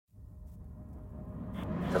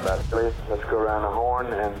Let's go around the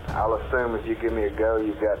horn, and I'll assume if you give me a go,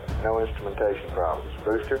 you've got no instrumentation problems.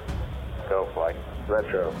 Booster, go flight.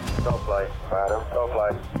 Retro, go flight. Fido, go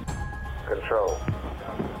flight. Control,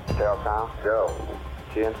 Telcom, go.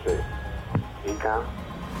 GNC, Ecom,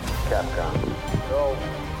 Capcom, go.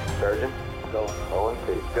 Surgeon, go.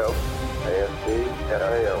 ONP, go. ASD,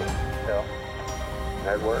 FAO, go.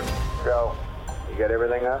 Network, go. You got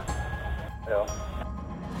everything up? Go.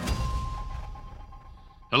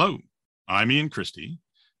 Hello, I'm Ian Christie,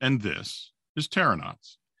 and this is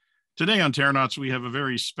Terranauts. Today on Terranauts, we have a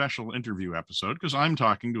very special interview episode because I'm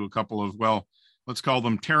talking to a couple of, well, let's call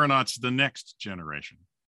them Terranauts the next generation.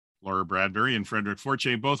 Laura Bradbury and Frederick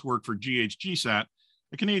Forche both work for GHGSat,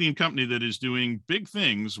 a Canadian company that is doing big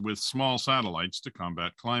things with small satellites to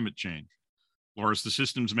combat climate change. Laura's the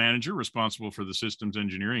systems manager responsible for the systems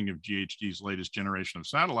engineering of GHG's latest generation of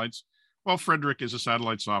satellites, while Frederick is a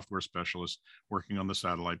satellite software specialist working on the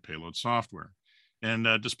satellite payload software. And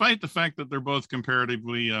despite the fact that they're both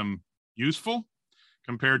comparatively useful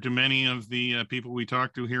compared to many of the people we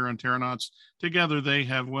talk to here on Terranauts, together they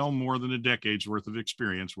have well more than a decade's worth of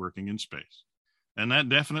experience working in space. And that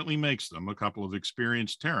definitely makes them a couple of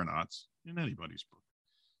experienced Terranauts in anybody's book.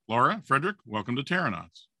 Laura, Frederick, welcome to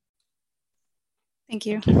Terranauts. Thank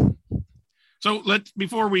you. So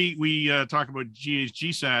before we talk about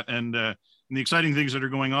GHGSat and the exciting things that are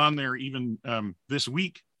going on there even this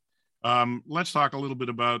week, let's talk a little bit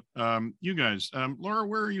about you guys. Laura,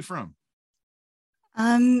 where are you from?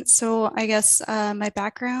 So I guess my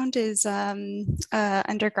background is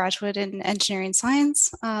undergraduate in engineering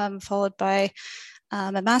science, followed by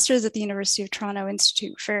a master's at the University of Toronto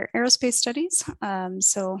Institute for Aerospace Studies,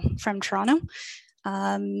 so from Toronto.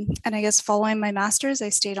 And I guess following my master's, I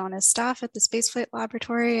stayed on as staff at the Spaceflight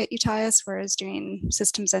Laboratory at UTIS, where I was doing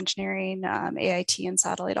systems engineering, AIT, and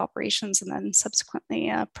satellite operations, and then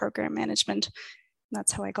subsequently program management. And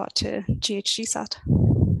that's how I got to GHGSat.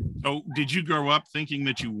 So did you grow up thinking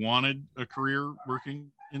that you wanted a career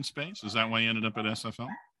working in space? Is that why you ended up at SFL?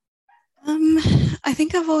 I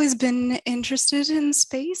think I've always been interested in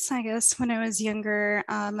space. I guess when I was younger,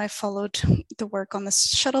 I followed the work on the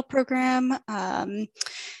shuttle program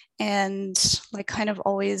and like kind of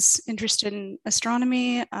always interested in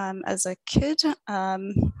astronomy as a kid.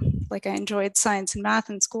 Like I enjoyed science and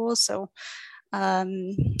math in school. So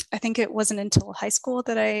I think it wasn't until high school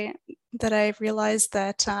that I realized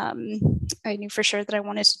that I knew for sure that I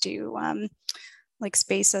wanted to do like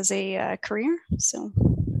space as a career. So.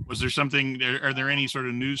 Was there something, are there any sort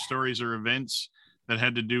of news stories or events that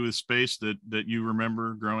had to do with space that you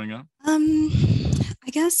remember growing up? I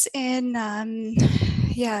guess in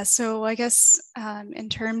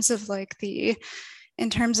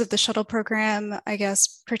terms of the shuttle program, I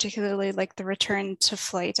guess particularly like the return to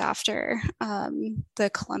flight after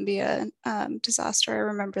the Columbia disaster, I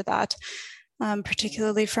remember that.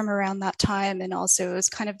 Particularly from around that time. And also it was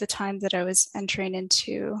kind of the time that I was entering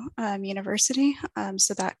into university.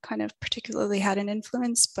 So that kind of particularly had an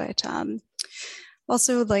influence, but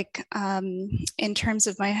also like in terms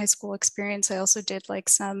of my high school experience, I also did like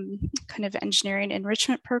some kind of engineering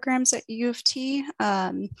enrichment programs at U of T.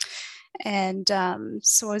 So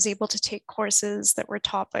I was able to take courses that were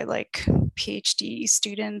taught by like PhD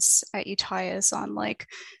students at UTIS on like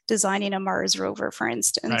designing a Mars rover, for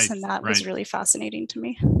instance. Right, and that was really fascinating to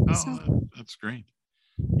me. Oh, that's great.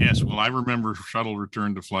 Yes, well, I remember shuttle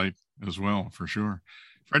return to flight as well, for sure.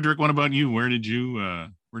 Frederick, what about you? Where did you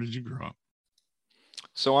grow up?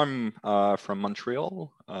 So I'm from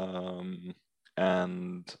Montreal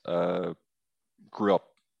and grew up,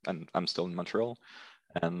 and I'm still in Montreal.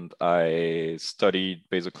 And I studied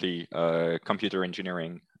basically computer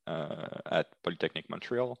engineering at Polytechnique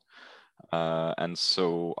Montreal. And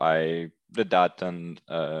so I did that and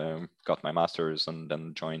got my master's and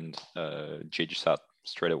then joined GHGSat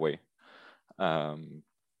straight away.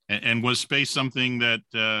 And was space something that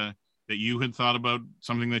you had thought about,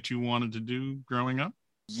 something that you wanted to do growing up?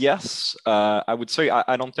 Yes, I would say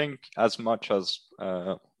I don't think as much as,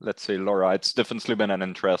 let's say, Laura. It's definitely been an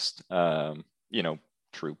interest,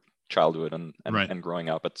 through childhood and growing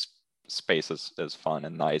up. It's space is fun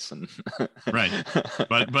and nice and right,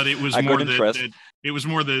 but it was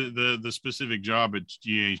more the specific job at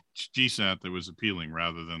GHGSat that was appealing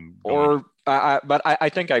rather than I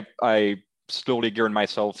think I slowly geared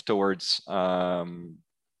myself towards wanting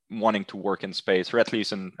to work in space, or at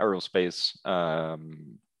least in aerospace,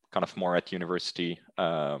 kind of more at university,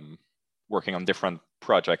 working on different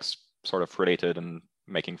projects sort of related and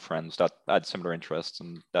making friends that had similar interests,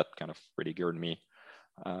 and that kind of really geared me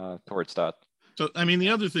towards that. So, I mean, the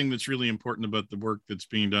other thing that's really important about the work that's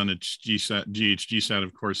being done at GHGSat,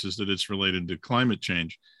 of course, is that it's related to climate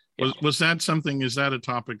change. Was that something, is that a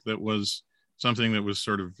topic that was something that was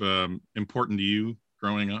sort of important to you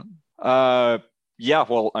growing up? Yeah,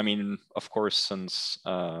 well, I mean, of course, since,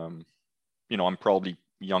 I'm probably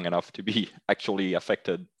young enough to be actually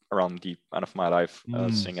affected around the end of my life,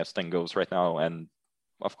 seeing as things goes right now. And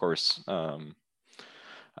of course, if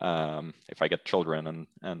I get children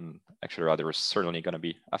and etc., they're certainly going to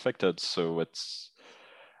be affected. So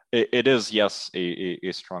it is, yes,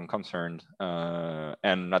 a strong concern.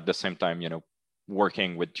 And at the same time,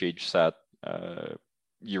 working with GHSat,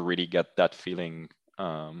 you really get that feeling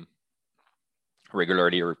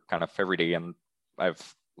regularly or kind of every day. And I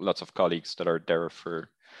have lots of colleagues that are there for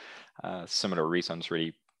similar reasons,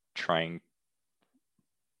 really trying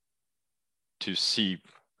to see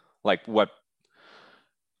like to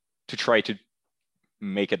try to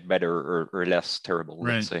make it better or less terrible,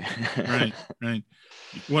 let's say. Right.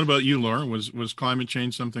 What about you, Laura? Was climate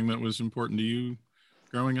change something that was important to you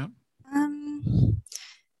growing up?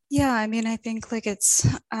 Yeah, I mean, I think like it's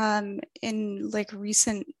in like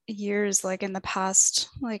recent years, like in the past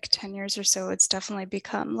like 10 years or so, it's definitely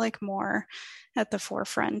become like more at the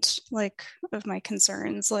forefront like of my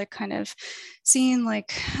concerns, like kind of seeing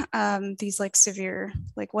like these like severe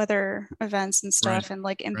like weather events and stuff, and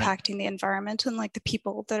like impacting the environment and like the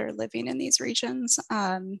people that are living in these regions.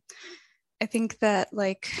 I think that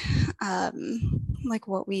like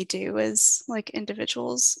what we do as like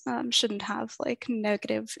individuals shouldn't have like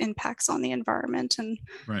negative impacts on the environment and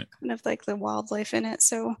kind of like the wildlife in it.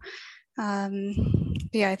 So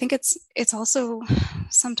yeah, I think it's also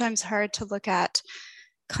sometimes hard to look at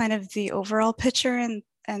kind of the overall picture and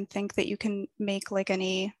think that you can make like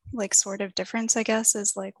any like sort of difference, I guess,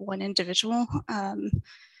 as like one individual.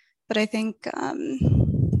 But I think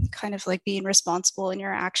kind of like being responsible in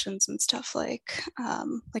your actions and stuff, like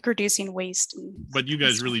reducing waste. But you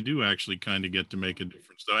guys really do actually kind of get to make a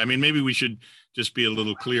difference, though. I mean, maybe we should just be a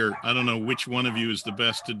little clear. I don't know which one of you is the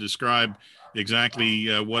best to describe exactly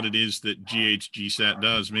what it is that GHGSat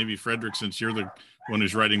does. Maybe Frederick, since you're the one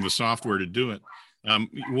who's writing the software to do it.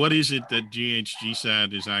 What is it that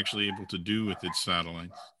GHGSat is actually able to do with its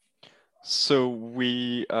satellites? So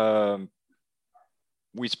we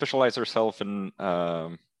specialize ourselves in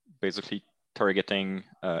basically targeting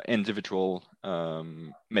individual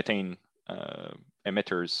methane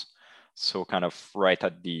emitters. So kind of right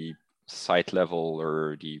at the site level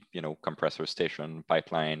or the compressor station,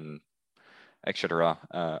 pipeline, etc.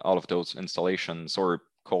 All of those installations or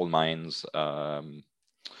coal mines,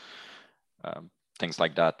 things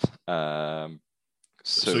like that.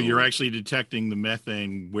 So you're actually detecting the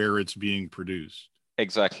methane where it's being produced.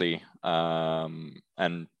 Exactly.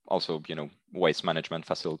 And also, waste management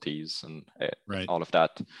facilities and all of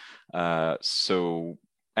that.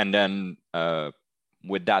 And then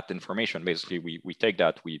with that information, basically we take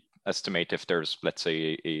that, we estimate if there's, let's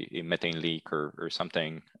say, a methane leak or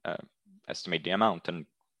something, estimate the amount and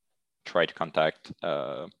try to contact,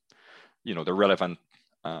 the relevant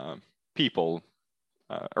people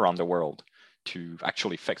around the world to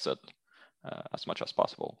actually fix it as much as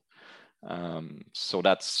possible. So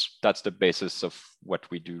that's the basis of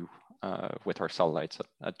what we do with our satellites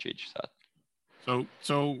at GHSat.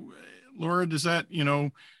 So Laura, does that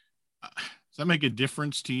make a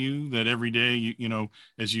difference to you that every day,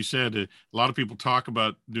 as you said, a lot of people talk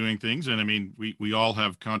about doing things, and I mean, we all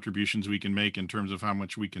have contributions we can make in terms of how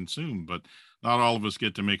much we consume, but not all of us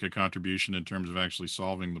get to make a contribution in terms of actually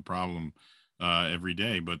solving the problem every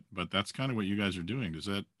day. But that's kind of what you guys are doing. Is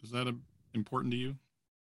that important to you?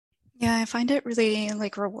 Yeah, I find it really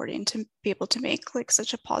like rewarding to be able to make like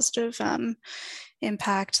such a positive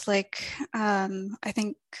impact. Like I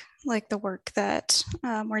think like the work that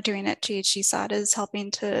we're doing at GHGSat is helping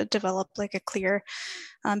to develop like a clear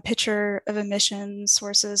picture of emission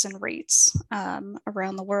sources and rates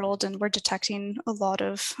around the world, and we're detecting a lot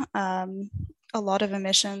of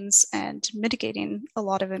emissions and mitigating a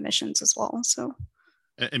lot of emissions as well. So,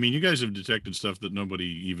 I mean, you guys have detected stuff that nobody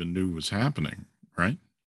even knew was happening, right?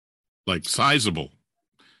 Like sizable,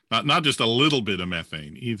 not just a little bit of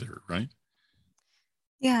methane either, right?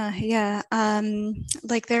 Yeah.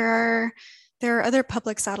 Like there are other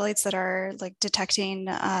public satellites that are like detecting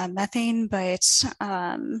methane, but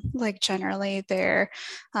like generally they're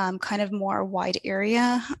kind of more wide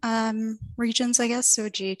area regions, I guess. So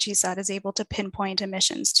GHGSat is able to pinpoint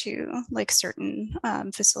emissions to like certain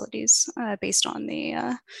facilities based on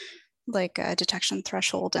the detection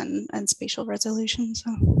threshold and spatial resolution.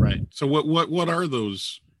 So right. So what are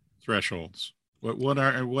those thresholds? What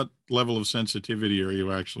level of sensitivity are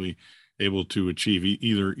you actually able to achieve?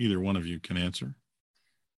 Either one of you can answer.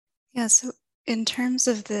 Yeah, so in terms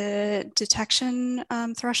of the detection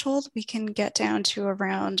threshold, we can get down to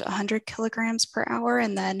around 100 kilograms per hour.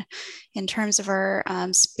 And then in terms of our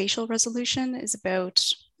spatial resolution is about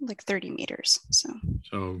like 30 meters.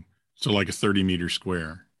 So like a 30 meter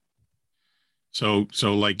square. So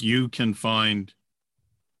like you can find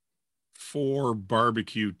 4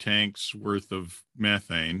 barbecue tanks worth of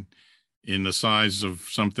methane in the size of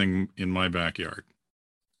something in my backyard.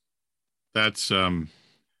 That's from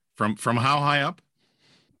how high up?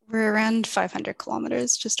 We're around 500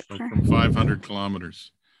 kilometers, just over. From 500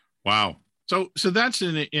 kilometers. Wow. So that's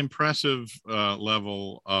an impressive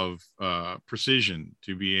level of precision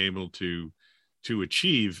to be able to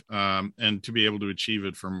achieve, and to be able to achieve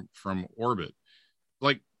it from orbit.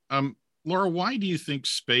 Like, Laura, why do you think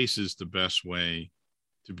space is the best way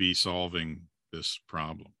to be solving this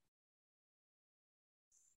problem?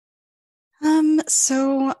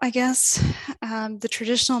 So I guess the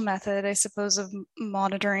traditional method, I suppose, of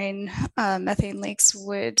monitoring methane leaks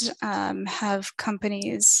would have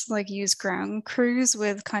companies like use ground crews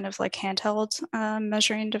with kind of like handheld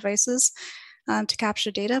measuring devices to capture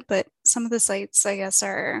data. But some of the sites, I guess,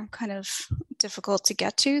 are kind of difficult to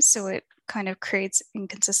get to. So it kind of creates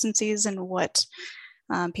inconsistencies in what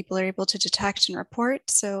people are able to detect and report.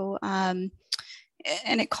 So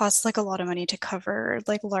and it costs like a lot of money to cover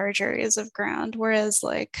like large areas of ground, whereas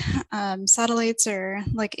like satellites are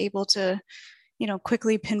like able to, you know,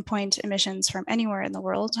 quickly pinpoint emissions from anywhere in the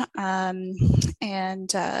world.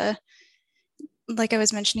 And like I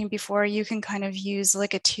was mentioning before, you can kind of use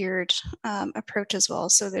like a tiered approach as well.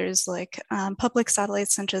 So there's like public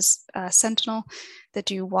satellites such as Sentinel that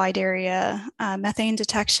do wide area methane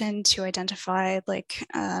detection to identify like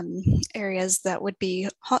areas that would be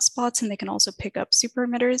hotspots, and they can also pick up super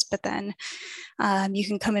emitters. But then you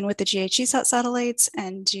can come in with the GHGSat satellites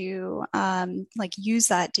and do like use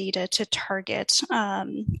that data to target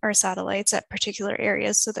our satellites at particular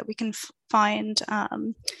areas so that we can find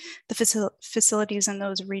the facilities in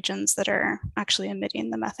those regions that are actually emitting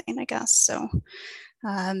the methane, I guess. So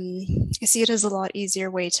I see it as a lot easier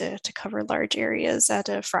way to cover large areas at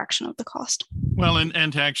a fraction of the cost. Well,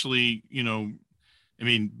 and to actually, you know, I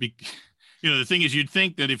mean, the thing is, you'd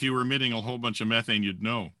think that if you were emitting a whole bunch of methane, you'd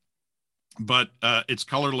know, but it's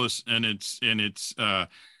colorless and it's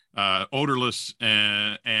odorless,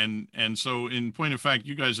 and so in point of fact,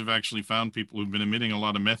 you guys have actually found people who've been emitting a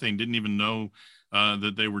lot of methane didn't even know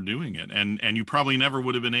that they were doing it, and you probably never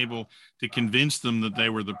would have been able to convince them that they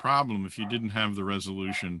were the problem if you didn't have the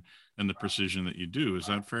resolution and the precision that you do. Is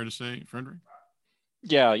that fair to say, Frederick?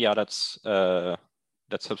 Yeah, that's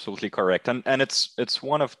absolutely correct, and it's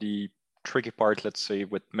one of the tricky part, let's say,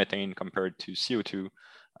 with methane compared to CO2,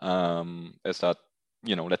 is that,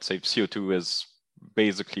 you know, let's say CO2 is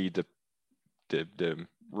basically the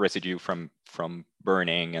residue from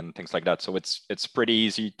burning and things like that. So it's pretty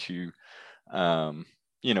easy to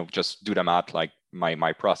you know, just do the math, like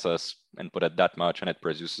my process, and put it that much, and it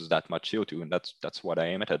produces that much CO2, and that's what I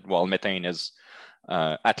emitted. While methane is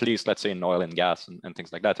at least, let's say, in oil and gas and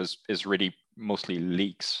things like that, is really mostly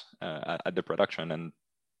leaks at the production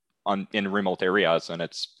and in remote areas, and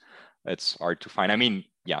it's hard to find. I mean,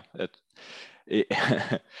 yeah,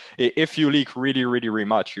 if you leak really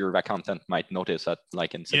much, your accountant might notice that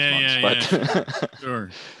like in 6 months. But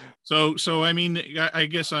sure. So I mean, I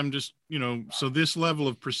guess I'm just, you know, so this level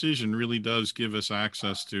of precision really does give us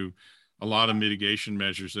access to a lot of mitigation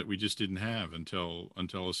measures that we just didn't have until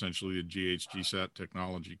essentially the GHGSat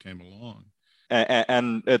technology came along.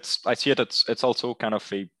 And I see it's also kind of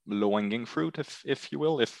a low-hanging fruit, if you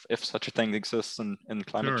will, if such a thing exists in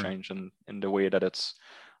climate Sure. change, and in the way that it's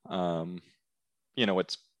you know,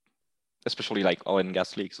 it's especially like oil and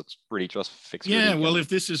gas leaks, it's really just fixed. Yeah, well, if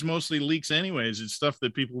this is mostly leaks anyways, it's stuff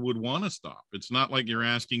that people would want to stop. It's not like you're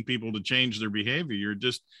asking people to change their behavior. You're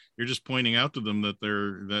just pointing out to them that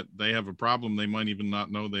they have a problem they might even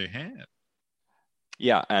not know they had.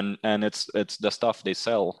 Yeah, and it's the stuff they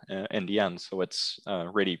sell in the end, so it's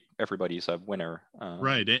really everybody's a winner.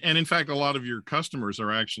 Right, and in fact, a lot of your customers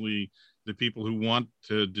are actually the people who want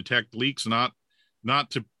to detect leaks, not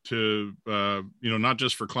to you know, not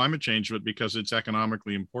just for climate change, but because it's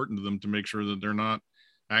economically important to them to make sure that they're not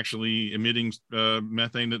actually emitting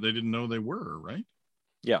methane that they didn't know they were, right?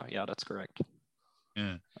 Yeah, that's correct.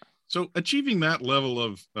 Yeah. So achieving that level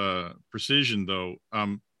of precision, though,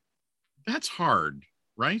 that's hard,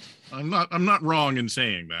 right? I'm not wrong in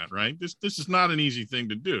saying that, right? This is not an easy thing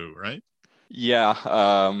to do, right? Yeah.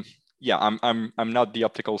 I'm not the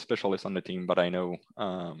optical specialist on the team, but I know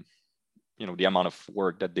you know, the amount of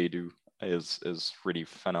work that they do is really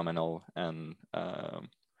phenomenal, and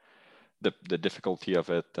the difficulty of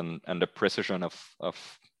it and the precision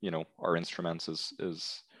of our instruments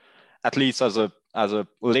is at least as a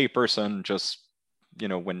lay person, just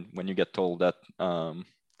when you get told that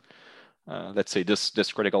let's say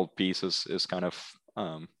this critical piece is kind of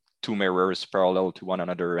two mirrors parallel to one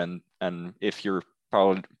another, and if your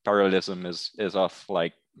parallelism is off,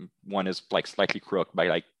 like one is like slightly crooked by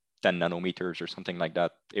like 10 nanometers or something like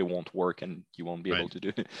that, it won't work and you won't be able to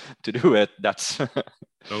do it. That's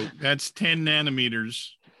so that's 10 nanometers.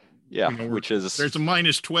 Yeah, which is, there's a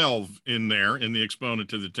minus 12 in there in the exponent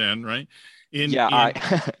to the 10, right?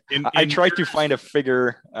 I tried to find a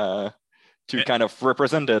figure to kind of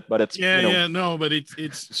represent it, but it's but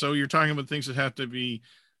it's so you're talking about things that have to be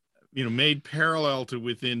made parallel to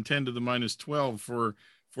within 10 to the minus 12 for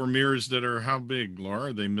mirrors that are how big, Laura?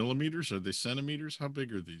 Are they millimeters? Are they centimeters? How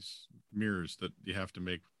big are these mirrors that you have to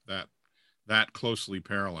make that closely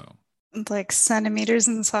parallel? Like centimeters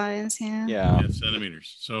in size, yeah,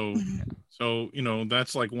 centimeters. So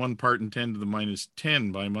that's like 1 part in 10 to the minus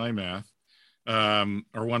 10 by my math,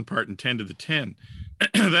 or 1 part in 10 to the 10.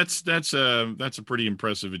 that's a pretty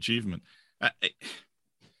impressive achievement.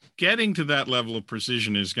 Getting to that level of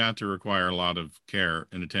precision has got to require a lot of care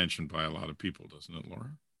and attention by a lot of people, doesn't it,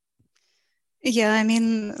 Laura? Yeah, I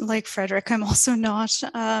mean, like Frederick, I'm also not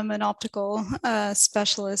an optical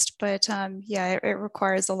specialist, but it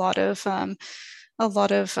requires a lot of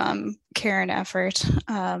care and effort.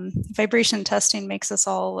 Vibration testing makes us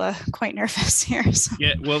all quite nervous here. So.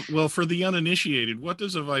 Yeah, well, for the uninitiated, what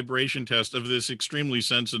does a vibration test of this extremely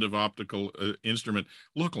sensitive optical instrument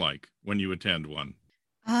look like when you attend one?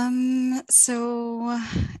 So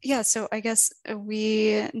I guess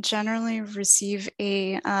we generally receive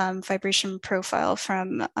a vibration profile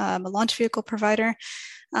from a launch vehicle provider.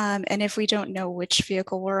 And if we don't know which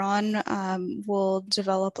vehicle we're on, we'll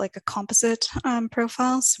develop like a composite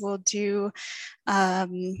profile. So we'll do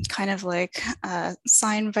kind of like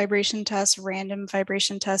sine vibration tests, random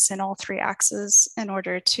vibration tests in all 3 axes in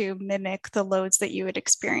order to mimic the loads that you would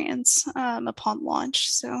experience upon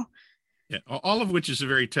launch. So. Yeah, all of which is a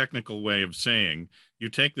very technical way of saying you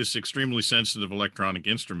take this extremely sensitive electronic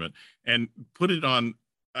instrument and put it on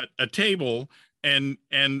a table and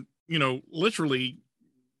literally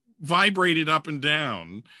vibrate it up and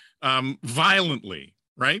down violently,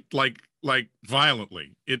 right? Like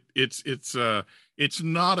violently. It's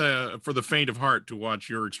not for the faint of heart to watch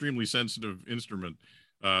your extremely sensitive instrument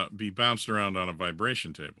be bounced around on a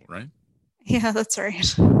vibration table, right? Yeah, that's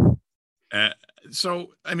right.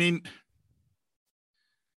 So, I mean,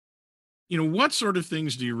 what sort of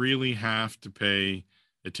things do you really have to pay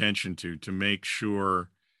attention to make sure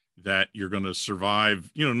that you're going to survive,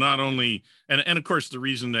 not only, and of course, the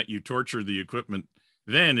reason that you torture the equipment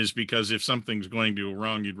then is because if something's going to go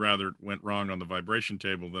wrong, you'd rather it went wrong on the vibration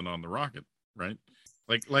table than on the rocket, right?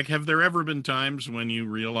 Like, have there ever been times when you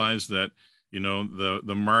realize that,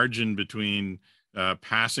 the margin between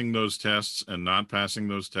passing those tests and not passing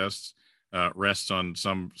those tests rests on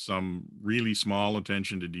some really small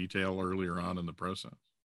attention to detail earlier on in the process?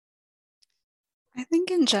 I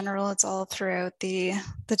think in general, it's all throughout the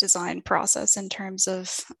design process in terms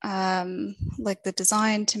of like the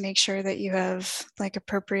design to make sure that you have like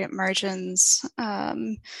appropriate margins,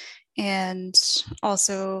 and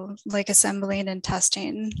also like assembling and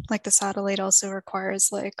testing. Like the satellite also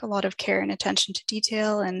requires like a lot of care and attention to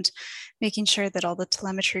detail and making sure that all the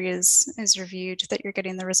telemetry is reviewed, that you're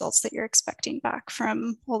getting the results that you're expecting back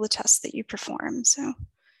from all the tests that you perform.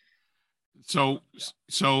 So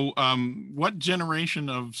what generation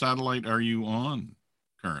of satellite are you on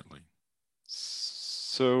currently?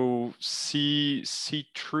 So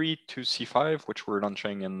C3 to C5, which we're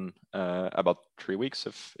launching in about 3 weeks,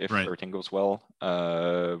 if right. Everything goes well,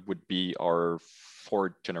 would be our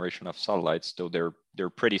 4th generation of satellites. Though they're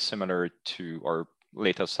pretty similar to our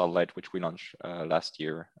latest satellite, which we launched last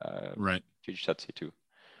year, right? HugeSat C2.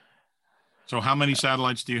 So how many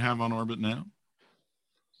satellites do you have on orbit now?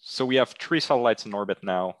 So we have 3 satellites in orbit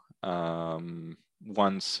now.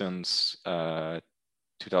 One since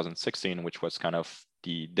 2016, which was kind of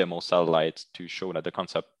the demo satellite to show that the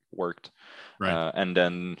concept worked. Right. And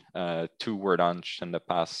then 2 were launched in the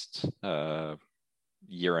past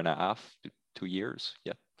year and a half, 2 years.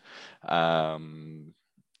 Yeah. C1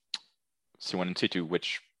 and C2,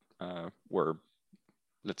 which were,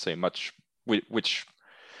 let's say, which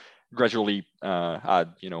gradually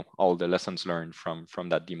had all the lessons learned from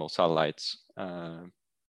that demo satellites.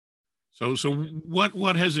 So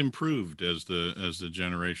what has improved as the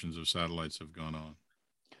generations of satellites have gone on?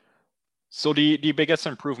 So the biggest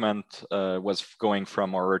improvement was going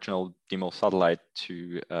from our original demo satellite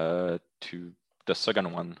to the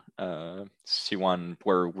second one, C1,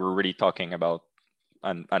 where we're really talking about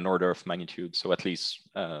an order of magnitude. So at least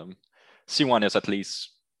C1 is at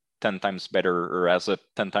least 10 times better, or has a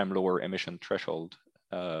 10 times lower emission threshold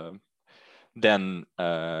than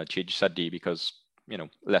GHG-SAT-D, because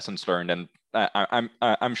lessons learned. And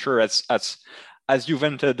I'm sure as you've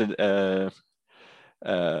entered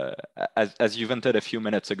as you hinted a few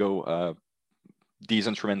minutes ago, these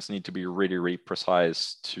instruments need to be really, really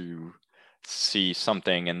precise to see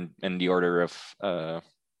something in the order of,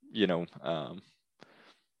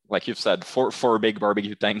 like you've said, four big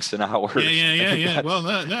barbecue tanks an hour. Yeah. Well,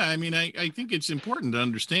 I mean, I think it's important to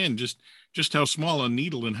understand just how small a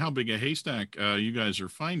needle and how big a haystack you guys are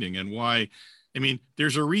finding, and why. I mean,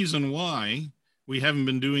 there's a reason why we haven't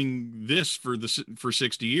been doing this for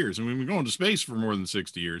 60 years. I mean, we've been going to space for more than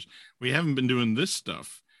 60 years. We haven't been doing this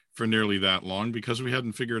stuff for nearly that long because we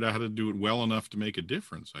hadn't figured out how to do it well enough to make a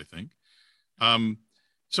difference, I think.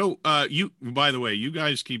 So you, by the way, you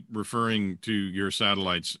guys keep referring to your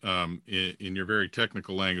satellites in your very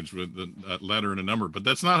technical language with the letter and a number, but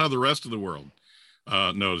that's not how the rest of the world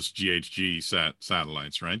knows GHG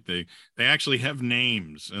satellites, right? They actually have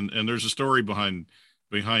names, and there's a story behind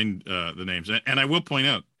the names. And I will point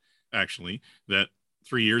out, actually, that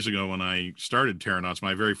 3 years ago when I started Terranauts,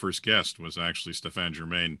 my very first guest was actually Stéphane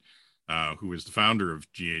Germain, who is the founder of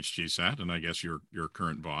GHG-SAT, and I guess your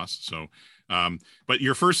current boss. So, but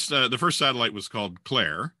your the first satellite was called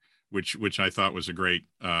Claire, which I thought was a great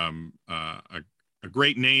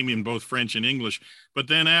great name in both French and English. But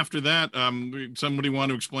then after that, somebody want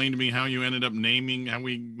to explain to me how you ended up naming, how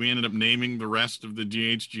we ended up naming the rest of the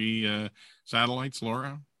GHG satellites,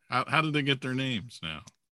 Laura? How did they get their names now?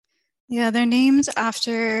 Yeah, they're named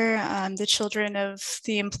after the children of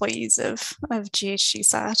the employees of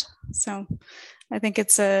GHG-SAT. So I think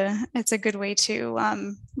it's a good way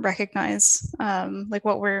to recognize like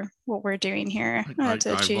what we're doing here. I've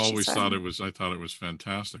always thought it was. I thought it was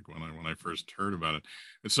fantastic when I first heard about it.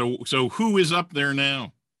 So who is up there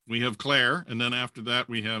now? We have Claire, and then after that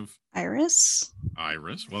we have Iris.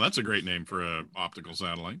 Iris. Well, that's a great name for an optical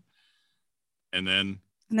satellite. And then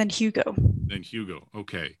Hugo. Then Hugo.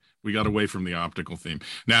 Okay, we got away from the optical theme.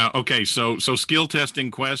 Now, okay, so skill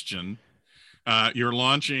testing question. You're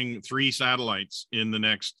launching 3 satellites in the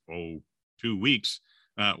next 2 weeks.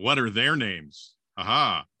 What are their names?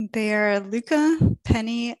 Aha. They are Luca,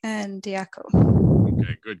 Penny, and Diaco.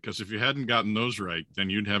 Okay, good. Because if you hadn't gotten those right, then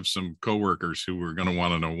you'd have some coworkers who were going to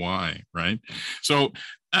want to know why, right? So,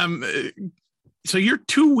 so you're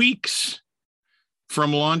 2 weeks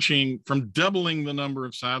from doubling the number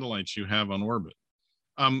of satellites you have on orbit.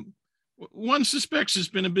 One suspects it's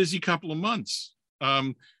been a busy couple of months.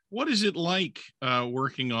 What is it like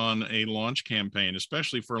working on a launch campaign,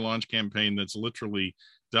 especially for a launch campaign that's literally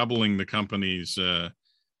doubling the company's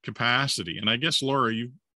capacity? And I guess, Laura,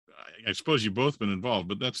 I suppose you've both been involved,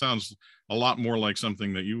 but that sounds a lot more like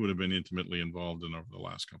something that you would have been intimately involved in over the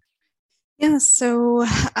last couple. Yeah, so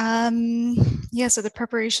so the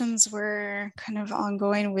preparations were kind of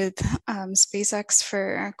ongoing with SpaceX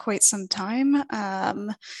for quite some time.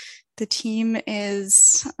 The team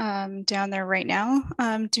is down there right now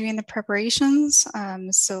doing the preparations.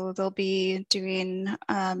 So they'll be doing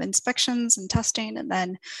inspections and testing, and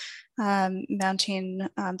then mounting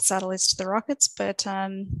satellites to the rockets. But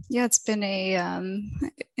it's been a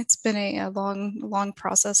long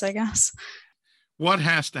process, I guess. What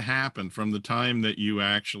has to happen from the time that you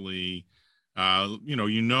actually,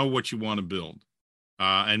 you know what you want to build,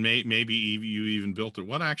 and maybe you even built it?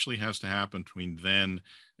 What actually has to happen between then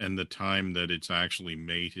and the time that it's actually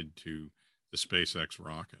mated to the SpaceX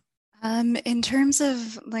rocket? In terms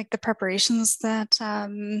of like the preparations that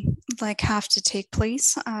have to take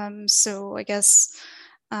place, so I guess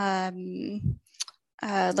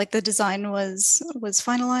the design was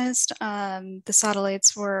finalized. The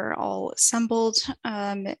satellites were all assembled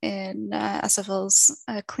in SFL's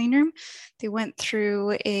clean room. They went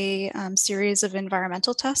through a series of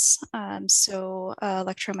environmental tests, so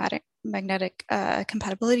electromagnetic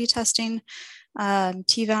compatibility testing,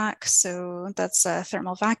 TVAC, so that's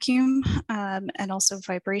thermal vacuum, and also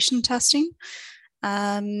vibration testing.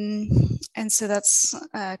 And so that's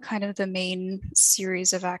kind of the main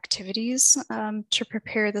series of activities to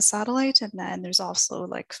prepare the satellite. And then there's also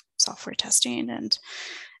like software testing and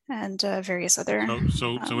various other.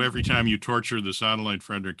 So every time you torture the satellite,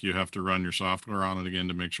 Frederick, you have to run your software on it again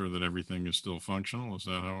to make sure that everything is still functional. Is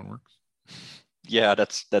that how it works? Yeah,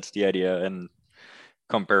 that's the idea. And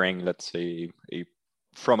comparing, let's say,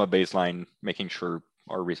 from a baseline, making sure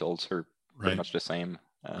our results are pretty much the same.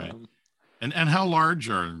 Right. And how large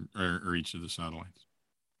are each of the satellites,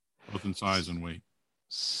 both in size and weight?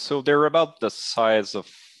 So they're about the size of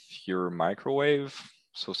your microwave.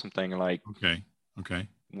 So something like okay.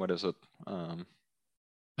 What is it?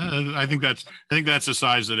 I think that's the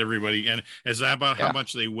size that everybody. And is that about how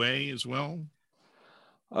much they weigh as well?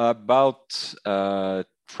 About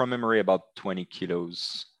from memory, about 20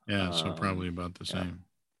 kilos. Yeah, so probably about the same.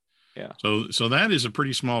 Yeah. So that is a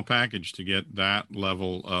pretty small package to get that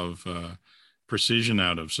level of precision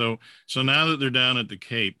out of. So now that they're down at the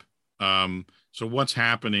Cape, so what's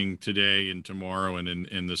happening today and tomorrow and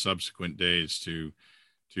in the subsequent days to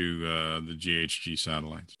the GHG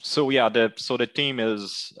satellites? So yeah, the team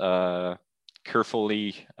is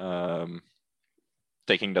carefully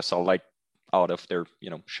taking the satellite out of their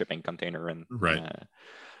shipping container and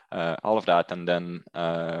all of that, and then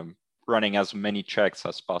running as many checks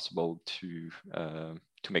as possible to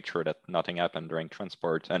make sure that nothing happened during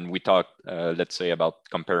transport. And we talked, let's say, about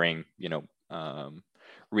comparing,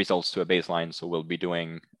 results to a baseline. So we'll be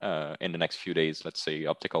doing in the next few days, let's say,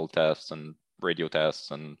 optical tests and radio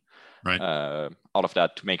tests and all of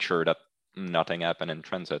that to make sure that nothing happened in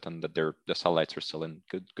transit and that the satellites are still in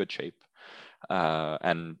good shape.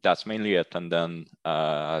 And that's mainly it. And then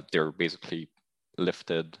they're basically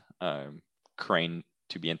lifted, crane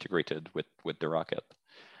to be integrated with the rocket.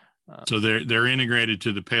 So they're integrated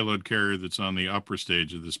to the payload carrier that's on the upper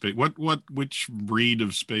stage of the space. Which breed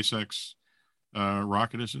of SpaceX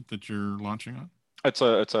rocket is it that you're launching on? It's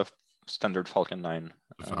a standard Falcon 9.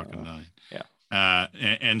 The Falcon 9. Yeah.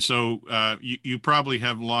 And so you probably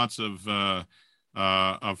have lots of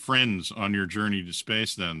friends on your journey to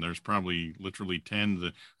space. Then there's probably literally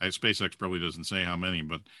 10. SpaceX probably doesn't say how many,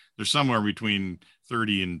 but there's somewhere between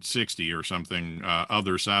 30 and 60 or something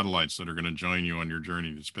other satellites that are going to join you on your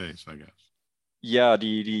journey to space, I guess. Yeah,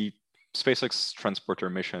 the SpaceX transporter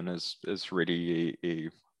mission is really a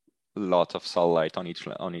lot of satellite on each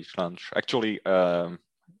launch. Actually,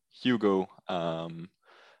 Hugo,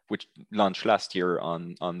 which launched last year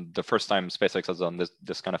on the first time SpaceX has done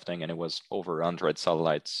this kind of thing, and it was over 100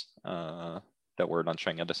 satellites that were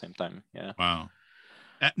launching at the same time. Yeah. Wow.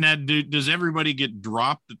 Now, does everybody get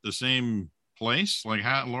dropped at the same place? Like,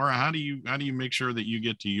 Laura, how do you make sure that you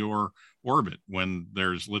get to your orbit when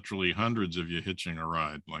there's literally hundreds of you hitching a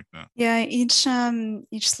ride like that? Yeah, each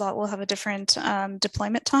slot will have a different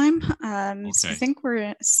deployment time. So I think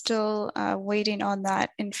we're still waiting on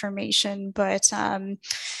that information, but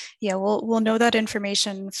yeah, we'll know that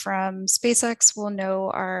information from SpaceX. We'll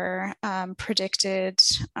know our predicted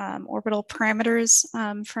orbital parameters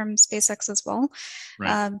from SpaceX as well.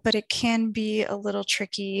 Right. But it can be a little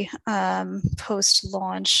tricky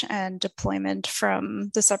post-launch and deployment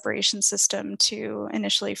from the separation system to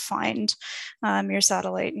initially find your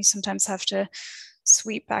satellite. You sometimes have to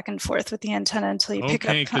sweep back and forth with the antenna until you pick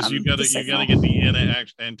up. Okay, because you got to get the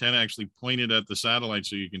antenna actually pointed at the satellite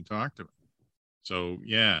so you can talk to it. So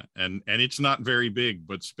yeah, and it's not very big,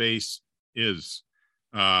 but space is.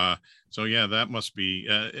 So yeah, that must be.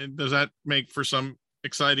 Does that make for some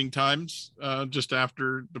exciting times just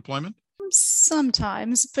after deployment?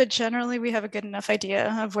 Sometimes, but generally we have a good enough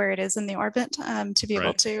idea of where it is in the orbit to be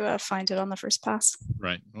able to find it on the first pass.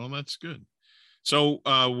 Right. Well, that's good. So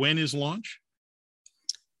when is launch?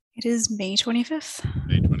 It is May 25th.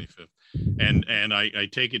 May 25th. And I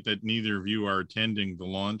take it that neither of you are attending the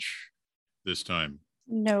launch this time.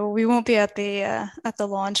 No, we won't be at the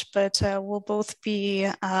launch, but we'll both be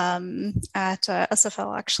at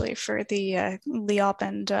SFL actually for the LEOP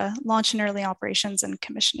and launch and early operations and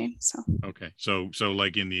commissioning. So okay, so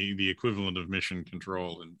like in the equivalent of mission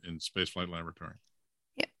control in Spaceflight Laboratory.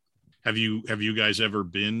 Yeah. Have you guys ever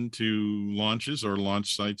been to launches or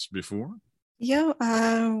launch sites before?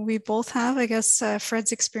 Yeah, we both have. I guess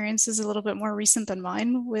Fred's experience is a little bit more recent than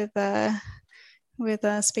mine with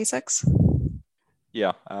SpaceX.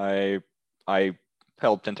 Yeah, I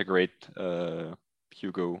helped integrate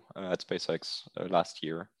Hugo at SpaceX last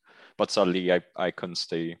year, but sadly I couldn't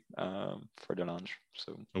stay for the launch.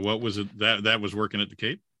 So what was it that was working at the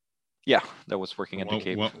Cape? Yeah, that was working at the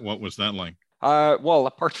Cape. What was that like? Well,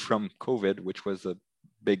 apart from COVID, which was a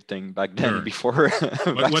big thing back then before.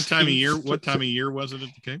 What time of year? What time of year was it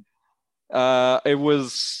at the Cape? It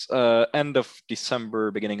was end of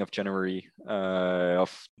December, beginning of January.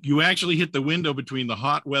 You actually hit the window between the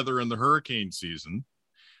hot weather and the hurricane season.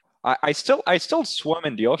 I still swam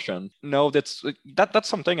in the ocean. No, that's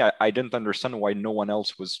something I didn't understand why no one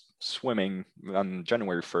else was swimming on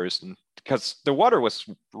January 1st, and because the water was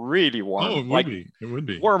really warm. Oh, it would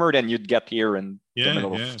be warmer than you'd get here in the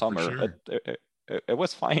middle of summer. Sure. It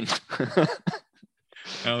was fine.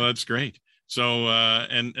 Oh, that's great. So,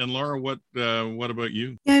 and Laura, what about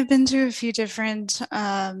you? Yeah, I've been to a few different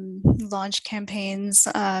launch campaigns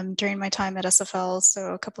during my time at SFL.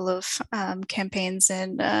 So a couple of campaigns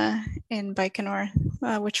in Baikonur,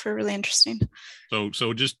 which were really interesting.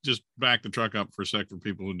 So just back the truck up for a sec for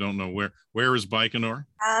people who don't know where is Baikonur?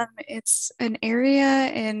 It's an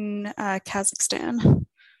area in Kazakhstan.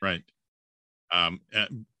 Right.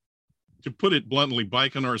 To put it bluntly,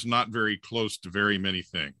 Baikonur is not very close to very many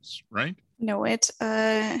things, right? No, it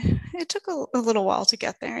took a little while to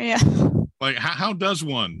get there. Yeah. Like, how does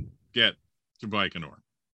one get to Baikonur?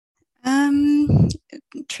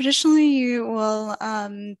 Traditionally,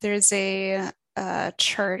 there's a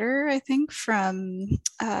charter, I think, from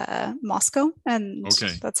Moscow, and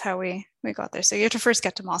okay, that's how we got there. So you have to first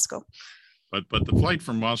get to Moscow. But the flight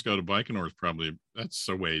from Moscow to Baikonur is that's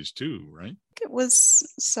a ways too, right? It was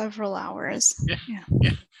several hours.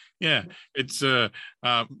 Yeah. It's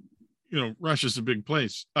Russia's a big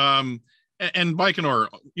place. And Baikonur,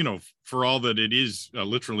 for all that it is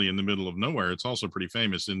literally in the middle of nowhere, it's also pretty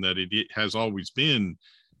famous in that it has always been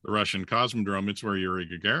the Russian cosmodrome. It's where Yuri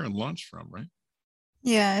Gagarin launched from, right?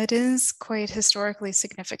 Yeah, it is quite historically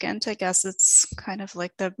significant. I guess it's kind of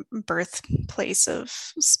like the birthplace of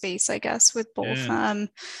space, I guess, with both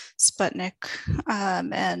Sputnik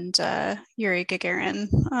and Yuri Gagarin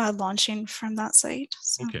launching from that site.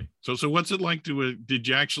 So. Okay. So what's it like did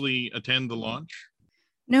like attend the launch?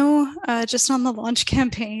 No, just on the launch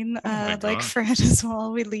campaign, like Fred as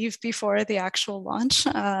well. We leave before the actual launch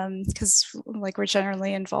because we're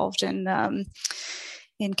generally involved in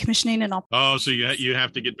commissioning and so you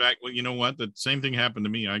have to get back. Well, you know what? The same thing happened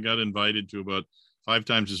to me. I got invited to about 5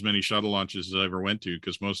 times as many shuttle launches as I ever went to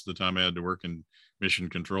because most of the time I had to work in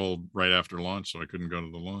mission control right after launch, so I couldn't go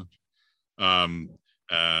to the launch.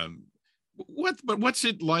 What's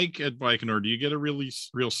it like at Baikonur? Do you get a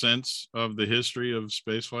real sense of the history of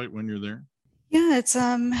spaceflight when you're there? Yeah, it's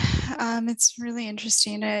really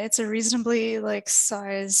interesting. It's a reasonably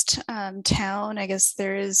sized town. I guess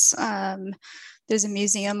there's a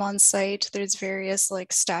museum on site. There's various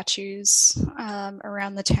statues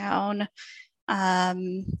around the town.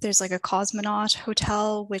 There's a cosmonaut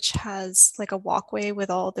hotel, which has a walkway with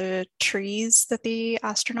all the trees that the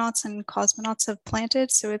astronauts and cosmonauts have planted.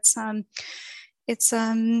 So it's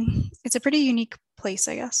a pretty unique place,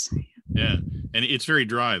 I guess. Yeah, and it's very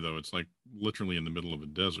dry though. It's literally in the middle of a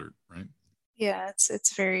desert, right? Yeah,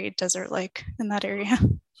 it's very desert-like in that area.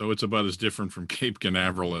 So it's about as different from Cape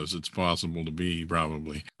Canaveral as it's possible to be,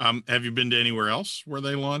 probably. Have you been to anywhere else where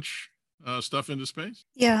they launch stuff into space?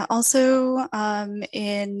 Yeah, also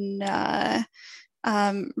in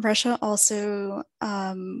Russia also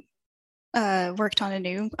worked on a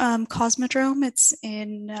new cosmodrome. It's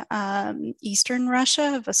in eastern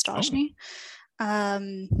Russia, Vostochny.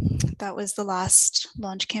 That was the last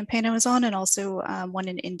launch campaign I was on, and also one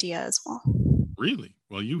in India as well. Really?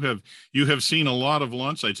 Well, you have seen a lot of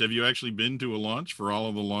launch sites. Have you actually been to a launch for all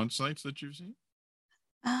of the launch sites that you've seen?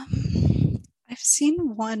 I've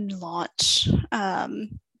seen one launch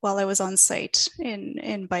while I was on site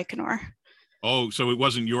in Baikonur. Oh, so it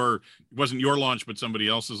wasn't your launch, but somebody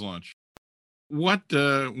else's launch. What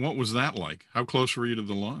was that like? How close were you to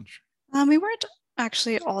the launch? We weren't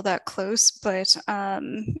actually all that close, but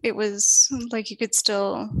it was you could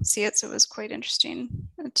still see it, so it was quite interesting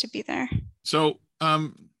to be there. So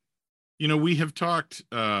we have talked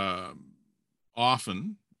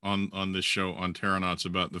often on this show on Terranauts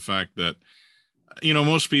about the fact that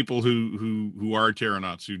most people who are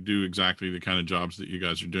Terranauts, who do exactly the kind of jobs that you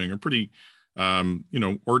guys are doing, are pretty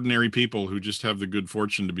ordinary people who just have the good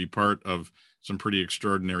fortune to be part of some pretty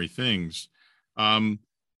extraordinary things.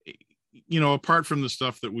 Apart from the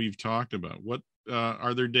stuff that we've talked about, what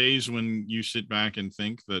are there days when you sit back and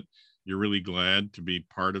think that you're really glad to be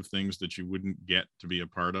part of things that you wouldn't get to be a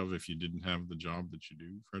part of if you didn't have the job that you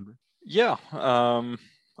do, Frederick? Yeah.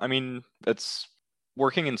 I mean, it's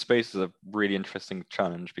working in space is a really interesting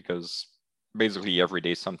challenge because basically every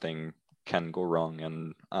day something can go wrong,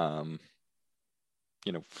 and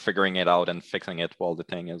figuring it out and fixing it while the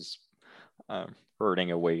thing is hurtling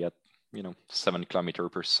away at 7 kilometers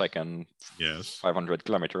per second, yes, 500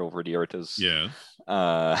 kilometers over the Earth is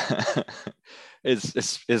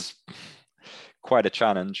is quite a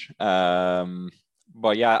challenge.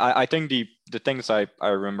 But yeah, I think the things I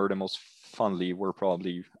remember the most fondly were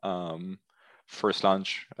probably first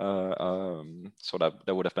launch. So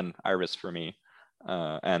that would have been Iris for me,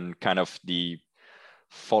 and kind of the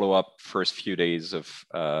follow-up first few days of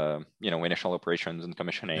initial operations and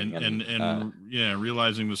commissioning, and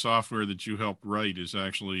realizing the software that you helped write is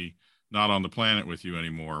actually not on the planet with you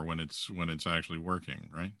anymore when it's actually working,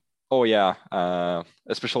 right? Oh yeah,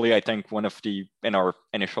 especially I think in our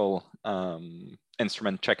initial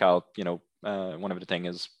instrument checkout, one of the things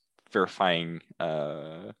is verifying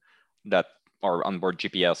that our onboard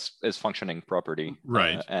GPS is functioning properly,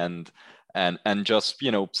 right? And just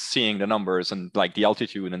seeing the numbers and like the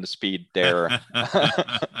altitude and the speed there.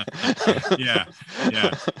 yeah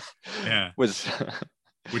was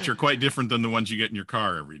which are quite different than the ones you get in your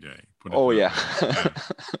car every day.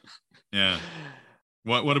 Yeah.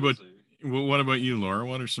 What about you, Laura?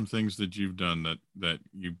 What are some things that you've done that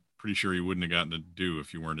you're pretty sure you wouldn't have gotten to do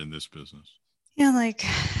if you weren't in this business? Yeah, like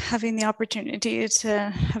having the opportunity to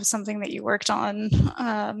have something that you worked on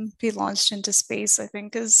be launched into space, I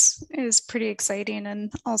think is pretty exciting,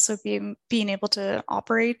 and also being able to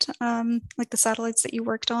operate like the satellites that you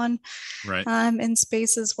worked on, right, in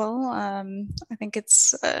space as well. I think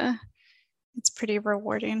it's pretty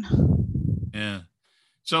rewarding. Yeah.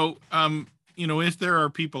 So, if there are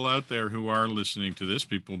people out there who are listening to this,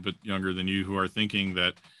 people a bit younger than you, who are thinking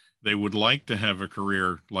that they would like to have a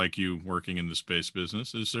career like you working in the space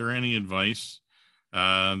business, is there any advice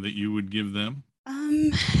that you would give them?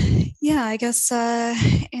 Yeah, I guess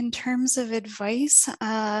in terms of advice,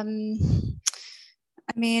 I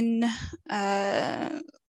mean,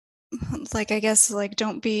 like, I guess, like,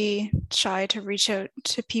 don't be shy to reach out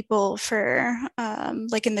to people for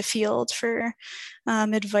like in the field for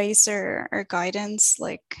advice or guidance.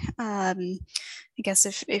 Like, I guess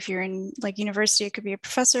if you're in like university, it could be a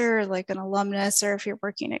professor or like an alumnus, or if you're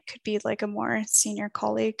working, it could be like a more senior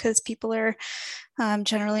colleague, because people are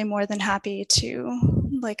generally more than happy to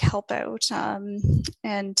like help out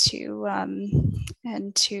and to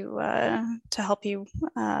help you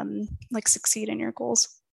like succeed in your goals.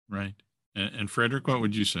 Right. And Frederick, what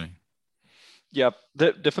would you say? Yeah,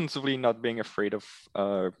 defensively not being afraid of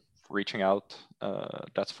reaching out,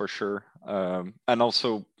 that's for sure. And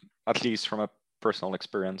also, at least from a personal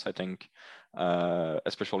experience, I think,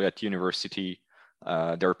 especially at university,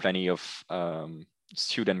 there are plenty of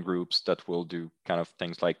student groups that will do kind of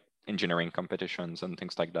things like engineering competitions and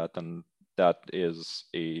things like that. And that is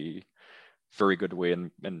a very good way,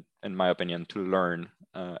 in my opinion, to learn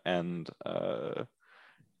and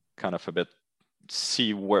kind of a bit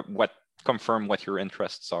see confirm what your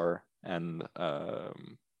interests are, and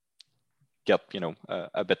get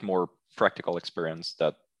a bit more practical experience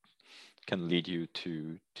that can lead you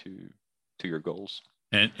to your goals.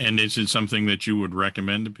 And is it something that you would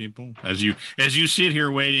recommend to people as you sit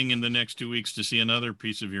here waiting in the next 2 weeks to see another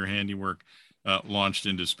piece of your handiwork launched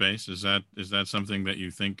into space? Is that something that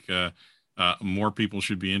you think more people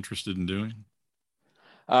should be interested in doing?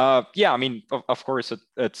 Yeah, I mean, of course,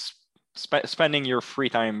 it's spending your free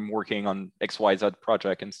time working on XYZ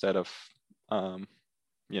project instead of,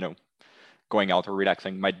 going out or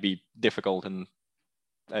relaxing might be difficult in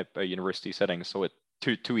a university setting. So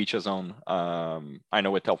to each his own. I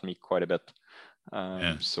know it helped me quite a bit.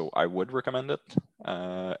 So I would recommend it.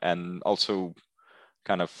 And also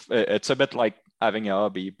kind of, it's a bit like having a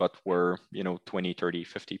hobby, but where, 20, 30,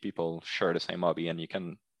 50 people share the same hobby and you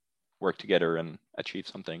can work together and achieve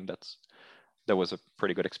something. That was a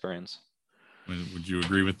pretty good experience. Would you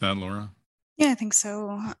agree with that, Laura? Yeah, I think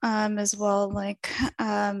so as well. Like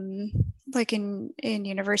in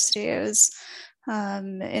university, I was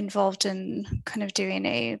involved in kind of doing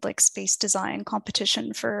a like space design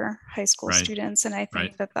competition for high school students, and I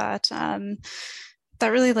think that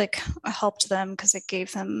really like helped them, because it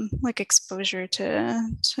gave them like exposure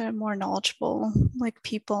to more knowledgeable like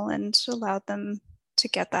people, and allowed them to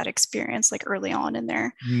get that experience like early on in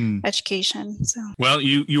their education. So, well,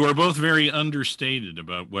 you are both very understated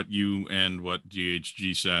about what you and what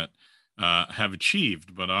GHGSat have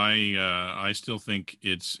achieved, but I still think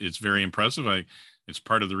it's very impressive. It's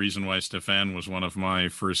part of the reason why Stefan was one of my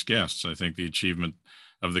first guests. I think the achievement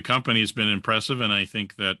of the company has been impressive, and I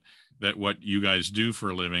think that what you guys do for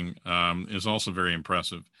a living is also very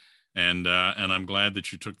impressive. And I'm glad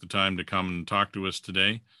that you took the time to come and talk to us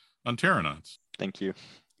today on Terranauts. Thank you.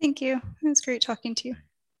 Thank you. It was great talking to you.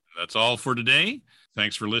 That's all for today.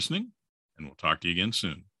 Thanks for listening, and we'll talk to you again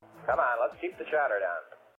soon. Come on, let's keep the chatter down.